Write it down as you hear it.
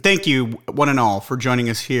Thank you, one and all, for joining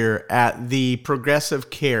us here at the Progressive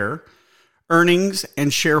Care Earnings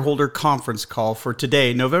and Shareholder Conference Call for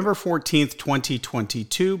today, November 14th,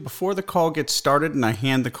 2022. Before the call gets started and I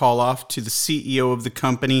hand the call off to the CEO of the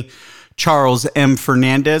company, Charles M.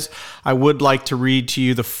 Fernandez, I would like to read to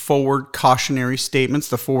you the forward cautionary statements,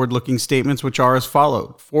 the forward-looking statements, which are as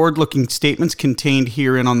follows. Forward-looking statements contained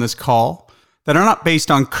herein on this call that are not based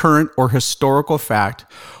on current or historical fact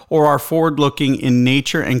or are forward-looking in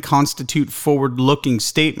nature and constitute forward-looking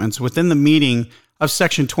statements within the meaning of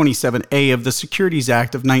Section 27A of the Securities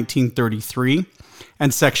Act of 1933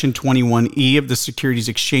 and Section 21E of the Securities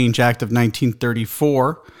Exchange Act of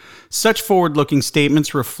 1934. Such forward-looking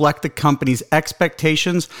statements reflect the company's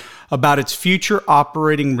expectations about its future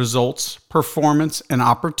operating results, performance, and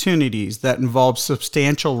opportunities that involve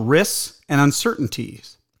substantial risks and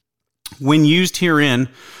uncertainties. When used herein,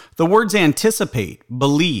 the words anticipate,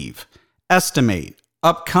 believe, estimate,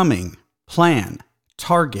 upcoming, plan,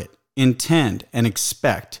 target, intend, and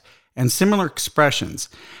expect, and similar expressions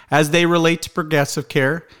as they relate to Progressive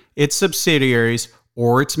Care, its subsidiaries,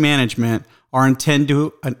 or its management are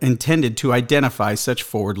intended to identify such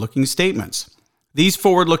forward-looking statements. These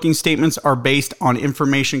forward-looking statements are based on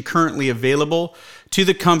information currently available to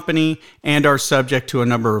the company and are subject to a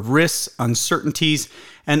number of risks, uncertainties,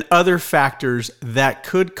 and other factors that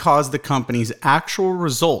could cause the company's actual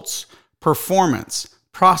results, performance,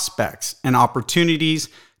 prospects, and opportunities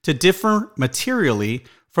to differ materially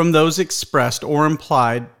from those expressed or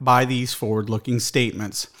implied by these forward-looking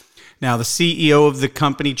statements. Now, the CEO of the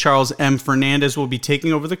company, Charles M. Fernandez, will be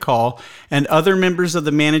taking over the call, and other members of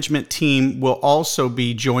the management team will also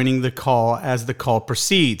be joining the call as the call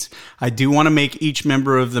proceeds. I do want to make each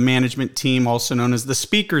member of the management team, also known as the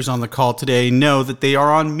speakers on the call today, know that they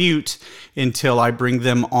are on mute until I bring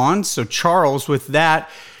them on. So, Charles, with that,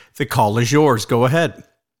 the call is yours. Go ahead.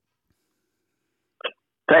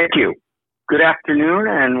 Thank you. Good afternoon,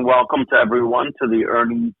 and welcome to everyone to the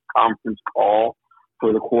earnings conference call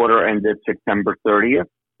for the quarter ended September 30th,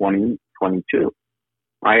 2022.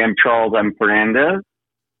 I am Charles M. Fernandez,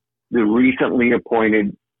 the recently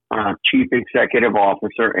appointed Chief Executive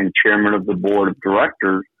Officer and Chairman of the Board of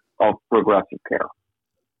Directors of Progressive Care.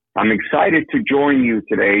 I'm excited to join you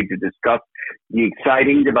today to discuss the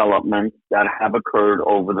exciting developments that have occurred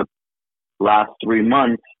over the last 3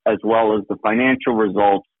 months, as well as the financial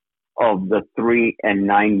results of the 3 and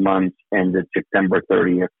 9 months ended September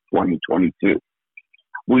 30th, 2022.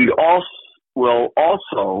 We will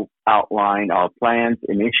also outline our plans,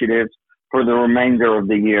 initiatives for the remainder of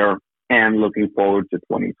the year and looking forward to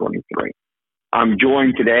 2023. I'm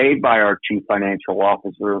joined today by our Chief Financial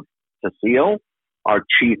Officer, Cecile, our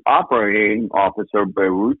Chief Operating Officer,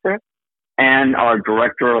 Beruta, and our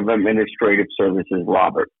Director of Administrative Services,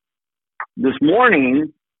 Robert. This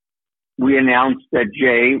morning, we announced that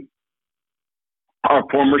Jay, our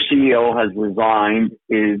former CEO, has resigned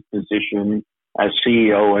his position as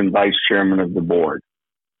CEO and Vice Chairman of the Board.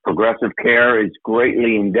 Progressive Care is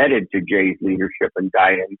greatly indebted to Jay's leadership and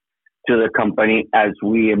guidance to the company as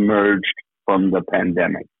we emerged from the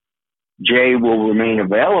pandemic. Jay will remain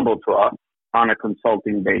available to us on a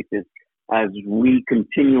consulting basis as we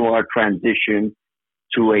continue our transition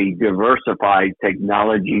to a diversified,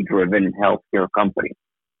 technology-driven healthcare company.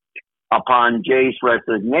 Upon Jay's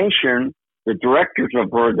resignation, the directors of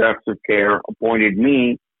Progressive Care appointed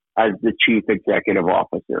me as the Chief Executive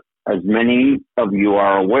Officer. As many of you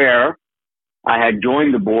are aware, I had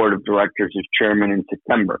joined the Board of Directors as Chairman in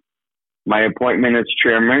September. My appointment as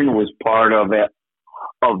Chairman was part of the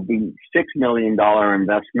 $6 million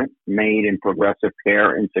investment made in Progressive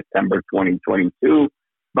Care in September 2022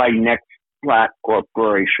 by NextPlat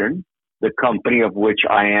Corporation, the company of which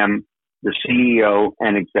I am the CEO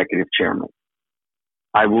and Executive Chairman.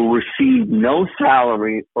 I will receive no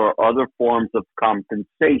salary or other forms of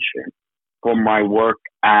compensation for my work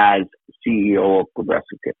as CEO of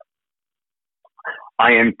Progressive Care.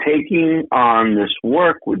 I am taking on this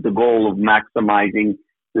work with the goal of maximizing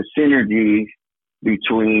the synergies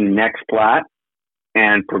between NextPlat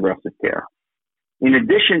and Progressive Care. In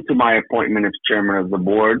addition to my appointment as Chairman of the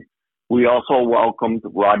Board, we also welcomed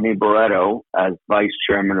Rodney Barreto as Vice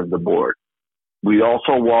Chairman of the Board. We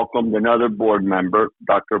also welcomed another board member,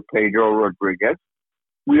 Dr. Pedro Rodriguez.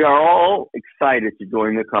 We are all excited to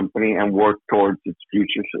join the company and work towards its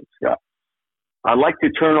future success. I'd like to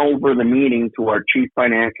turn over the meeting to our Chief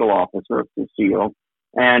Financial Officer, Cecile,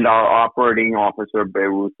 and our Operating Officer,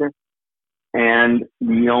 Beruta. And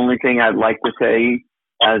the only thing I'd like to say,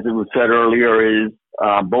 as it was said earlier, is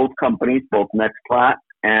both companies, both NextPlat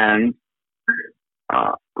and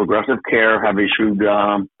Progressive Care, have issued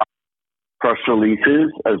press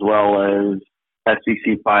releases as well as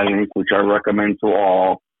SEC filings, which I recommend to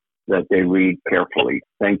all that they read carefully.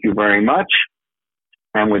 Thank you very much.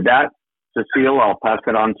 And with that, Cecile, I'll pass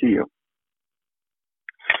it on to you.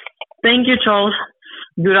 Thank you, Charles.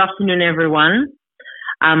 Good afternoon, everyone.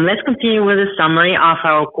 Let's continue with a summary of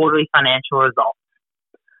our quarterly financial results.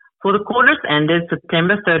 For the quarters ended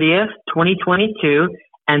September 30th, 2022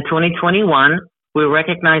 and 2021, we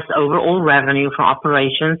recognized overall revenue from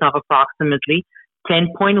operations of approximately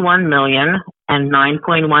 $10.1 million and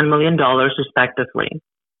 $9.1 million, respectively.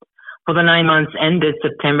 For the 9 months ended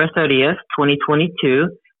September 30th, 2022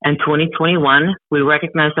 and 2021, we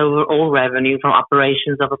recognized overall revenue from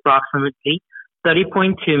operations of approximately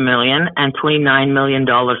 $30.2 million and $29 million,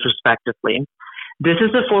 respectively. This is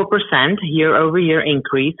a 4% year-over-year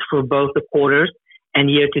increase for both the quarters and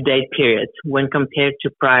year-to-date periods when compared to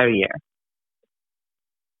prior year.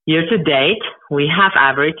 Year-to-date, we have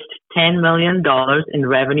averaged $10 million in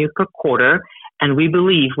revenue per quarter, and we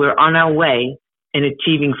believe we're on our way in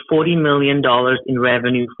achieving $40 million in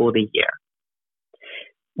revenue for the year.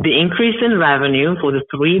 The increase in revenue for the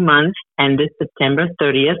 3 months ended September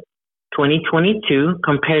 30th, 2022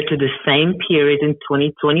 compared to the same period in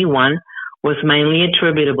 2021 was mainly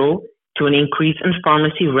attributable to an increase in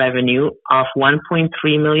pharmacy revenue of $1.3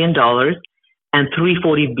 million and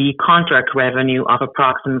 340B contract revenue of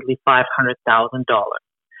approximately $500,000,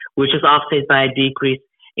 which is offset by a decrease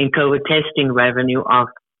in COVID testing revenue of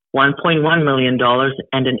 $1.1 million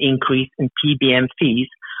and an increase in PBM fees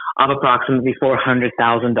of approximately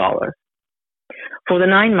 $400,000. For the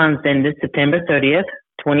 9 months ended September 30th,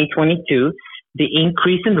 2022, the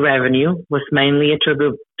increase in revenue was mainly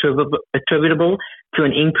attributable to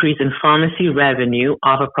an increase in pharmacy revenue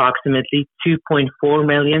of approximately $2.4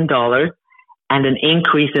 million and an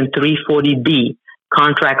increase in 340B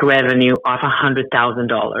contract revenue of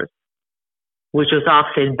 $100,000, which was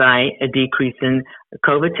offset by a decrease in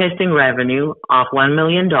COVID testing revenue of $1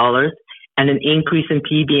 million and an increase in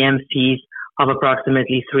PBM fees of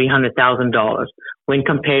approximately $300,000 when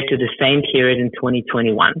compared to the same period in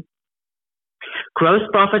 2021. Gross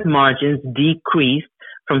profit margins decreased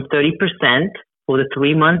from 30% for the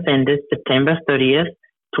 3 months ended September 30th,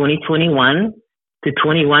 2021 to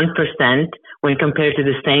 21% when compared to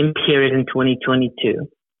the same period in 2022.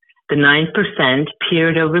 The 9%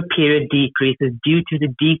 period-over-period decrease is due to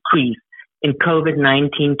the decrease in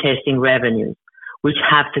COVID-19 testing revenues, which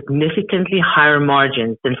have significantly higher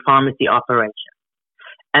margins than pharmacy operations.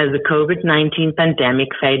 As the COVID-19 pandemic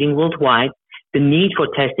fading worldwide, the need for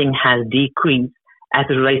testing has decreased as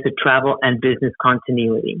it relates to travel and business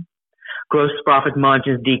continuity. Gross profit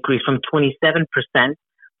margins decreased from 27%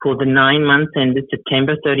 for the 9 months ended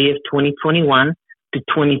September 30th, 2021 to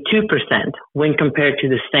 22% when compared to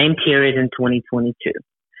the same period in 2022.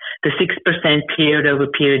 The 6%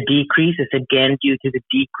 period-over-period decrease is again due to the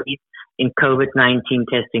decrease in COVID-19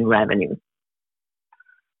 testing revenue.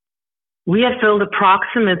 We have filled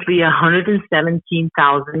approximately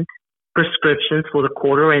 117,000 prescriptions for the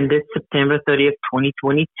quarter ended September 30th,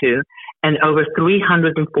 2022, and over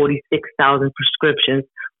 346,000 prescriptions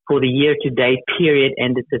for the year-to-date period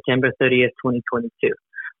ended September 30th, 2022,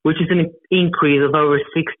 which is an increase of over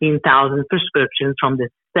 16,000 prescriptions from the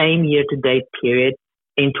same year-to-date period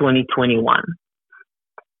in 2021.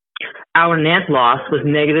 Our net loss was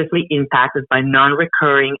negatively impacted by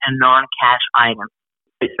non-recurring and non-cash items.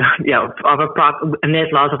 A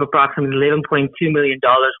net loss of approximately $11.2 million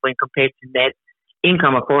when compared to net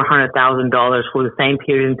income of $400,000 for the same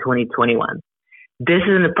period in 2021. This is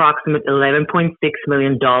an approximate $11.6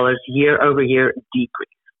 million year-over-year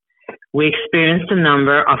decrease. We experienced a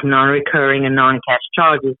number of non-recurring and non-cash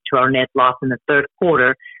charges to our net loss in the third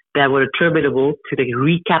quarter that were attributable to the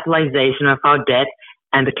recapitalization of our debt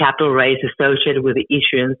and the capital raise associated with the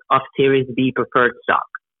issuance of Series B preferred stock.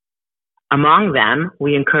 Among them,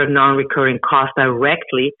 we incurred non-recurring costs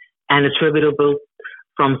directly and attributable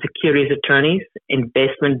from securities attorneys,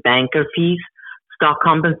 investment banker fees, stock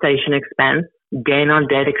compensation expense, gain on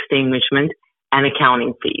debt extinguishment, and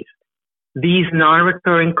accounting fees. These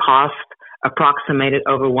non-recurring costs approximated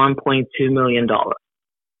over $1.2 million.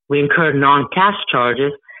 We incurred non-cash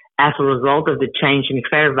charges as a result of the change in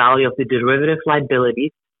fair value of the derivative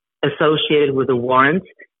liabilities associated with the warrants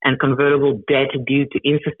and convertible debt due to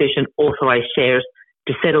insufficient authorized shares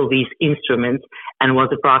to settle these instruments, and was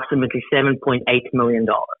approximately $7.8 million.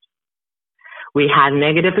 We had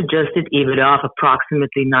negative adjusted EBITDA of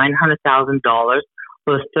approximately $900,000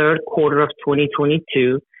 for the third quarter of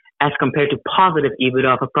 2022 as compared to positive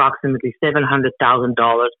EBITDA of approximately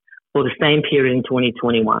 $700,000 for the same period in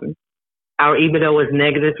 2021. Our EBITDA was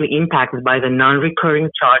negatively impacted by the non-recurring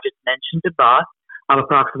charges mentioned above of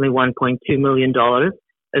approximately $1.2 million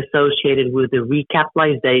associated with the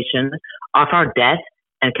recapitalization of our debt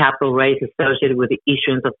and capital raise associated with the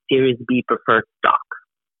issuance of Series B preferred stock.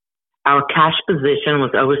 Our cash position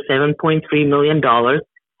was over $7.3 million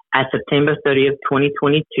at September 30th,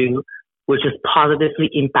 2022, which is positively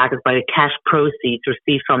impacted by the cash proceeds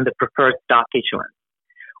received from the preferred stock issuance.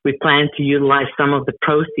 We plan to utilize some of the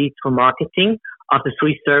proceeds for marketing of the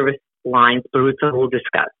three service lines Baruta will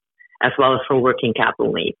discuss, as well as for working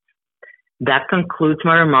capital needs. That concludes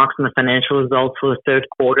my remarks on the financial results for the third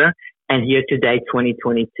quarter and year-to-date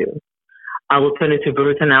 2022. I will turn it to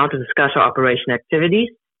Baruta now to discuss our operation activities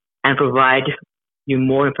and provide you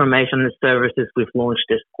more information on the services we've launched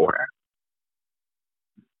this quarter.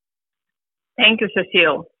 Thank you,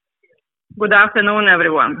 Cecile. Good afternoon,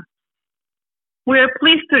 everyone. We are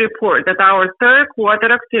pleased to report that our third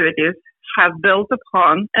quarter activities have built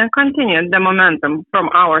upon and continued the momentum from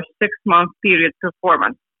our 6-month period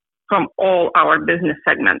performance from all our business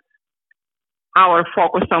segments. Our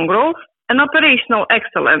focus on growth and operational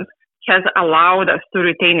excellence has allowed us to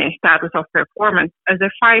retain a status of performance as a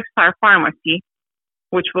 5-star pharmacy,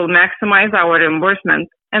 which will maximize our reimbursement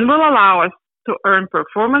and will allow us to earn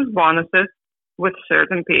performance bonuses with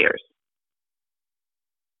certain payers.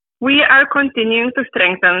 We are continuing to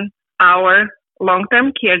strengthen our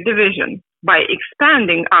long-term care division by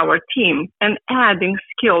expanding our team and adding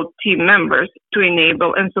skilled team members to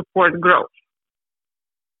enable and support growth.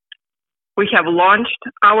 We have launched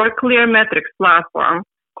our Clear Metrics platform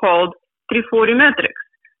called 340 Metrics,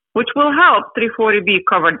 which will help 340B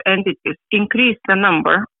covered entities increase the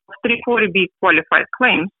number of 340B qualified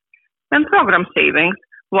claims and program savings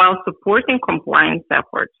while supporting compliance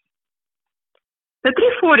efforts. The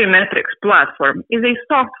 340 Metrics platform is a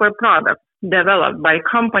software product developed by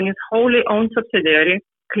company's wholly owned subsidiary,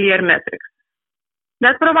 Clear Metrics,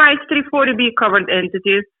 that provides 340B covered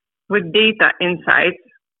entities with data insights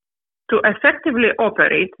to effectively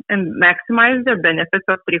operate and maximize the benefits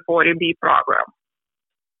of 340B program.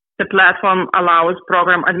 The platform allows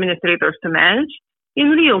program administrators to manage in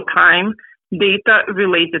real time data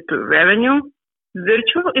related to revenue,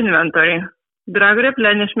 virtual inventory, drug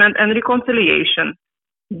replenishment and reconciliation,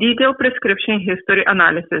 detailed prescription history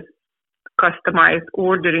analysis, customized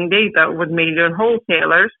ordering data with major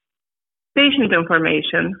wholesalers, patient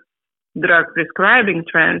information, drug prescribing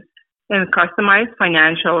trends, and customized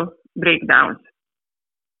financial breakdowns.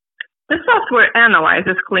 The software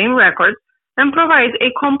analyzes claim records and provides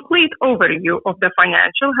a complete overview of the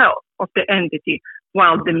financial health of the entity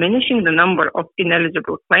while diminishing the number of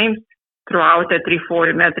ineligible claims throughout the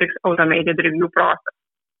 340 Metrics automated review process.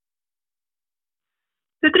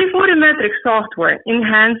 The 340 Metrics software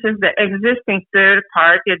enhances the existing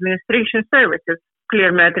third-party administration services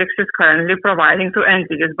Clear Metrics is currently providing to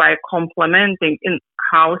entities by complementing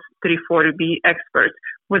in-house 340B experts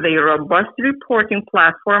with a robust reporting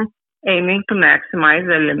platform aiming to maximize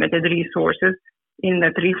the limited resources in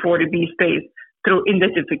the 340B space through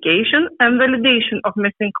identification and validation of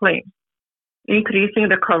missing claims, increasing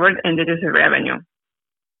the covered entities' revenue.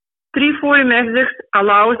 340 Metrics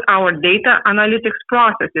allows our data analytics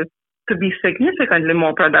processes to be significantly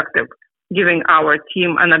more productive, giving our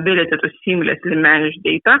team an ability to seamlessly manage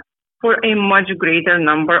data for a much greater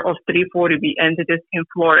number of 340B entities in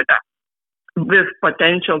Florida, with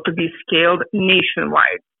potential to be scaled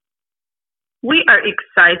nationwide. We are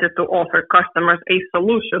excited to offer customers a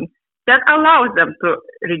solution that allows them to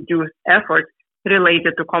reduce efforts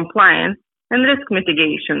related to compliance and risk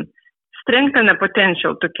mitigation, strengthen the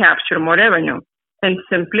potential to capture more revenue, and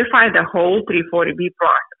simplify the whole 340B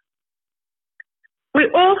process. We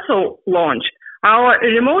also launched our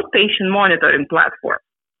remote patient monitoring platform.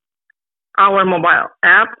 Our mobile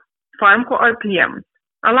app, PharmCo RPM,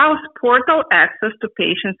 allows portal access to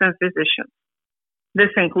patients and physicians. This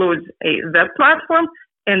includes a web platform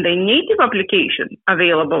and a native application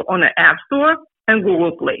available on the App Store and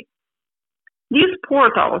Google Play. These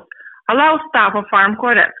portals allow staff of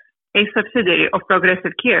PharmCo Rx, a subsidiary of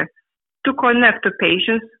Progressive Care, to connect to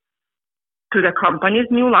patients to the company's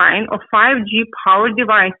new line of 5G-powered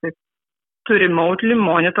devices to remotely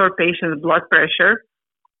monitor patients' blood pressure,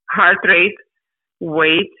 heart rate,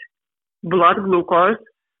 weight, blood glucose,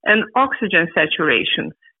 and oxygen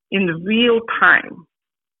saturation in real time.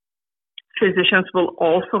 Physicians will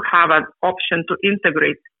also have an option to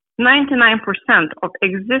integrate 99% of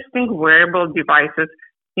existing wearable devices,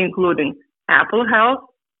 including Apple Health,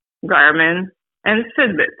 Garmin, and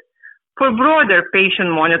Fitbit, for broader patient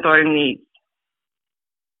monitoring needs.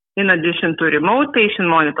 In addition to remote patient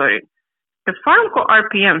monitoring, The Pharmco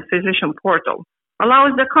RPM physician portal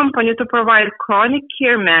allows the company to provide chronic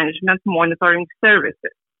care management monitoring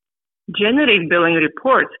services, generate billing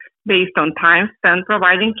reports based on time spent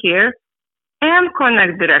providing care, and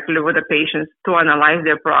connect directly with the patients to analyze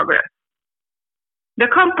their progress. The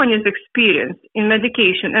company's experience in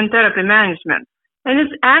medication and therapy management and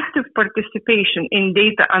its active participation in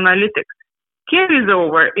data analytics carries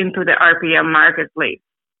over into the RPM marketplace.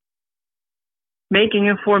 Making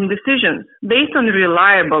informed decisions based on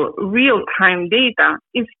reliable, real-time data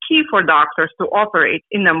is key for doctors to operate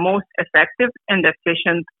in the most effective and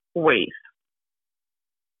efficient ways.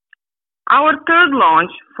 Our third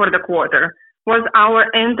launch for the quarter was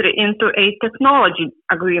our entry into a technology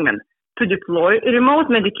agreement to deploy remote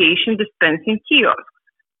medication dispensing kiosks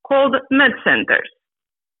called MedCenters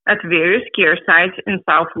at various care sites in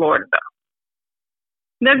South Florida.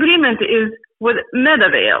 The agreement is with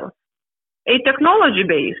MedAvail, a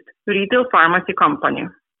technology-based retail pharmacy company.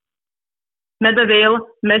 MedAvail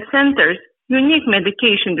MedCenter's unique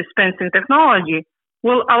medication dispensing technology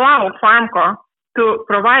will allow Pharmco to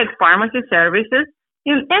provide pharmacy services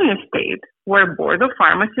in any state where Board of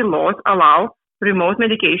Pharmacy laws allow remote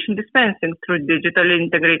medication dispensing through digitally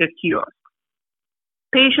integrated kiosks.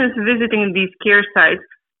 Patients visiting these care sites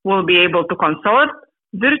will be able to consult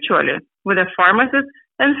virtually with a pharmacist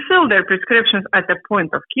and fill their prescriptions at the point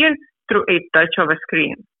of care through a touch of a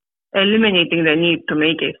screen, eliminating the need to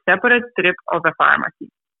make a separate trip of a pharmacy.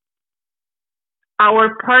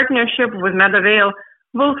 Our partnership with MedAvail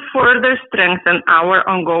will further strengthen our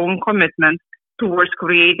ongoing commitment towards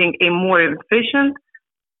creating a more efficient,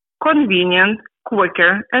 convenient,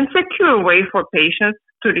 quicker, and secure way for patients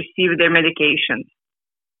to receive their medications.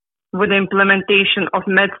 With the implementation of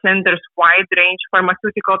MedCenter's wide-range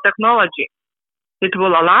pharmaceutical technology, it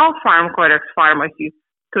will allow PharmCorrect pharmacies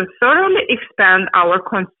to thoroughly expand our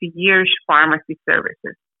concierge pharmacy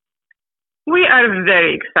services. We are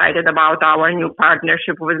very excited about our new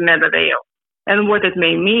partnership with MedAvail and what it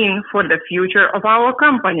may mean for the future of our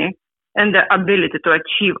company and the ability to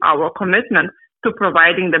achieve our commitment to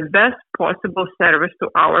providing the best possible service to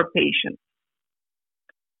our patients.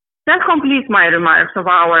 That completes my remarks of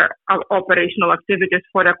our operational activities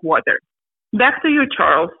for the quarter. Back to you,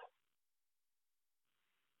 Charles.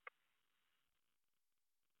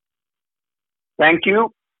 Thank you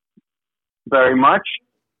very much.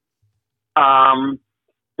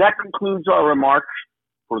 That concludes our remarks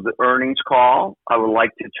for the earnings call. I would like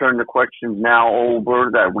to turn the questions now over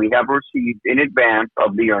that we have received in advance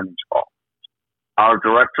of the earnings call. Our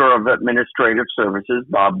Director of Administrative Services,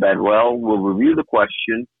 Bob Bedwell, will review the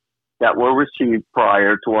questions that were received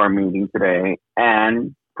prior to our meeting today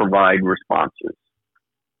and provide responses.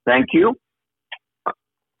 Thank you.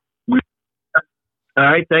 All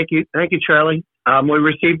right, thank you. Thank you, Charlie. We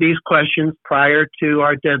received these questions prior to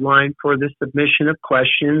our deadline for the submission of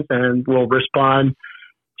questions, and we'll respond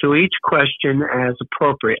to each question as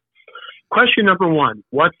appropriate. Question number one,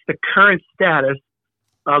 what's the current status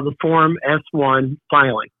of the Form S-1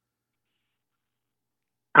 filing?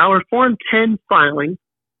 Our Form 10 filing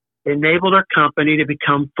enabled our company to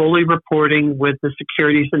become fully reporting with the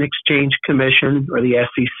Securities and Exchange Commission, or the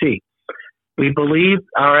SEC. We believe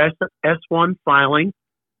our S-1 filing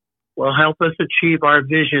will help us achieve our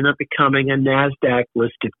vision of becoming a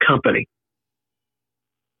NASDAQ-listed company.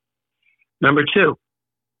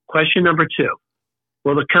 Question number two,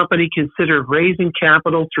 will the company consider raising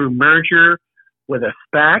capital through merger with a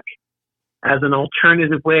SPAC as an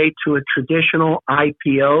alternative way to a traditional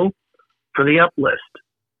IPO for the uplist?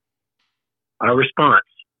 Our response,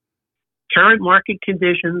 current market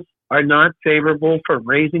conditions are not favorable for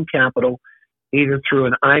raising capital either through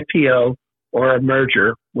an IPO or a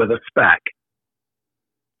merger with a SPAC.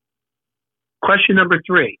 Question number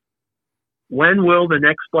three, when will the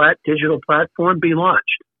NextPlat digital platform be launched?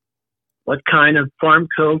 What kind of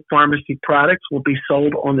Pharmco pharmacy products will be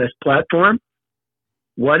sold on this platform?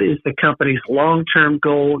 What is the company's long-term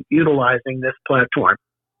goal utilizing this platform?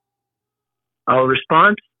 Our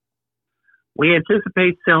response, we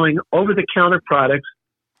anticipate selling over-the-counter products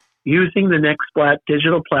using the NextPlat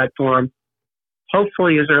digital platform,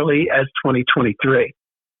 hopefully as early as 2023.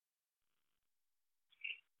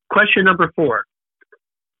 Question number four,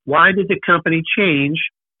 why did the company change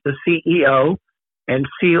the CEO and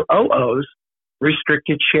COO's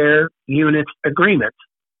restricted share units agreements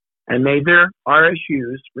and made their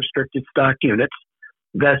RSUs, restricted stock units,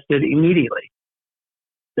 vested immediately?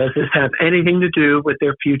 Does this have anything to do with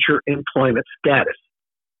their future employment status?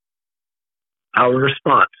 Our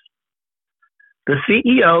response, the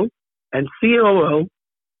CEO and COO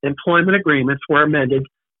employment agreements were amended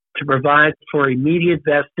to provide for immediate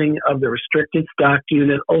vesting of the restricted stock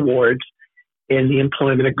unit awards in the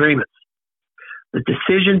employment agreements. The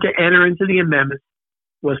decision to enter into the amendment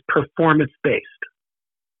was performance-based.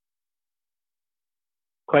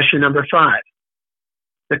 Question number 5.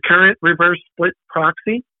 The current reverse split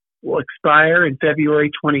proxy will expire in February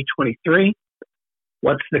 2023.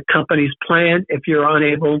 What's the company's plan if you're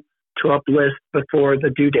unable to uplist before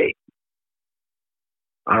the due date?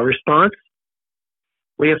 Our response: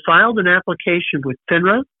 we have filed an application with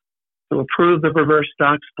FINRA to approve the reverse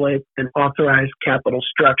stock split and authorize capital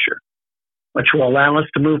structure, which will allow us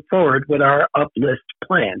to move forward with our uplist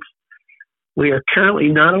plans. We are currently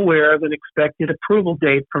not aware of an expected approval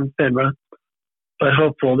date from FINRA, but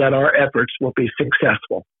hopeful that our efforts will be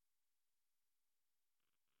successful.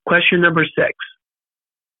 Question number 6.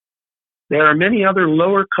 There are many other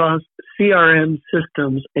lower-cost CRM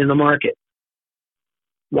systems in the market.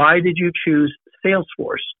 Why did you choose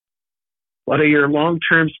Salesforce? What are your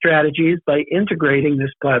long-term strategies by integrating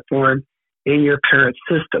this platform in your current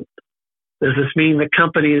system? Does this mean the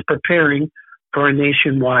company is preparing for a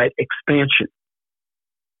nationwide expansion?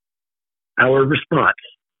 Our response: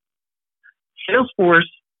 Salesforce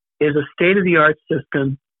is a state-of-the-art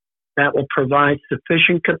system that will provide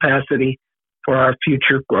sufficient capacity for our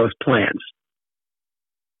future growth plans.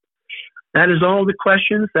 That is all the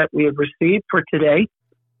questions that we have received for today.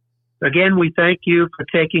 Again, we thank you for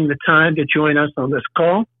taking the time to join us on this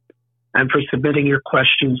call and for submitting your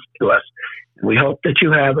questions to us. We hope that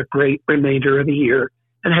you have a great remainder of the year,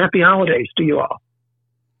 and happy holidays to you all.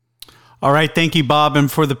 All right. Thank you, Bob.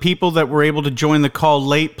 And for the people that were able to join the call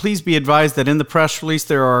late, please be advised that in the press release,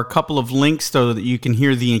 there are a couple of links so that you can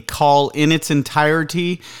hear the call in its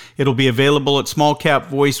entirety. It'll be available at Small Cap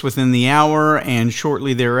Voice within the hour and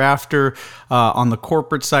shortly thereafter on the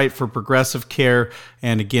corporate site for Progressive Care.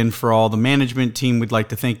 And again, for all the management team, we'd like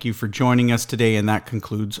to thank you for joining us today. And that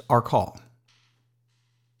concludes our call.